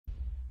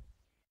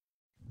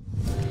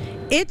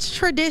It's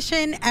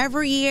tradition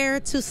every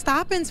year to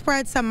stop and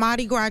spread some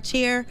Mardi Gras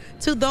cheer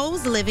to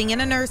those living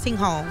in a nursing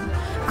home.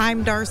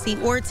 I'm Darcy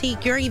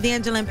Ortiq, your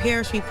Evangeline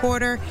Parish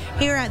reporter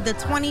here at the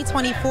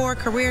 2024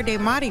 Courir de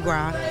Mardi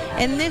Gras,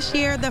 and this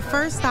year the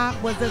first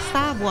stop was the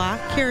Savoie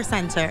Care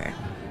Center.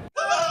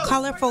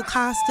 Colorful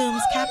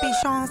costumes,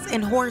 capuchons,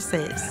 and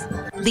horses.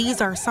 These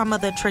are some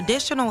of the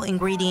traditional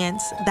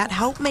ingredients that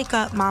help make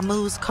up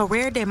Mamou's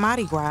Courir de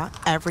Mardi Gras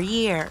every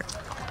year.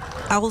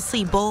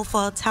 Elsie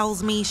Bolfa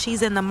tells me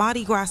she's in the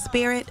Mardi Gras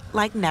spirit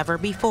like never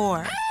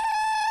before.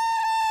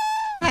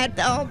 I had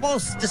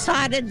almost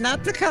decided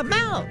not to come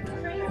out,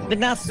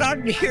 but I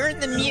started hearing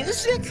the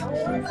music.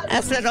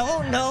 I said,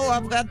 oh no,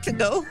 I've got to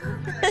go.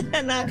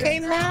 And I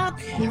came out,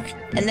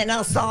 and then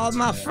I saw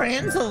my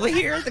friends over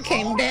here that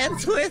came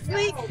dance with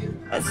me.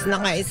 That's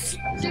nice.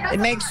 It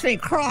makes me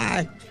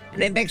cry,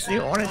 and it makes me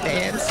want to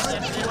dance.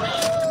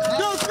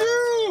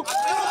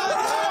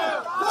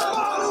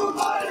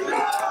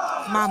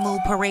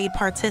 Mamou parade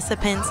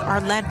participants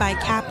are led by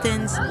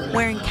captains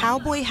wearing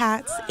cowboy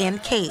hats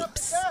and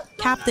capes.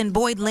 Captain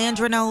Boyd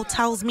Landrino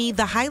tells me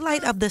the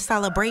highlight of the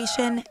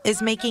celebration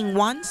is making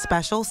one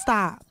special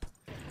stop.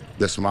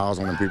 The smiles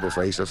on the people's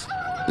faces,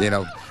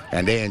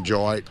 and they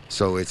enjoy it,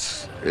 so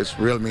it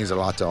really means a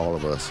lot to all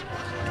of us.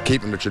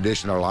 Keeping the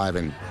tradition alive,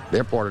 and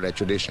they're part of that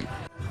tradition.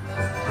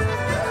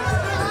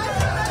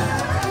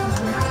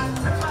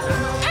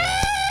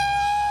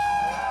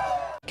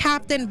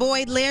 Captain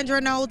Boyd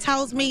Landrino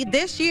tells me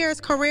this year's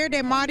Courir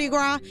de Mardi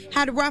Gras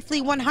had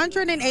roughly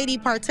 180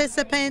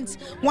 participants,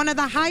 one of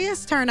the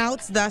highest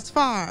turnouts thus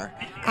far.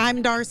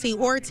 I'm Darcy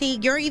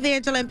Ortiq, your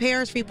Evangeline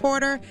Parish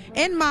reporter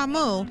in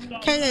Mamou,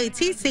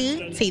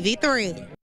 KATC TV3.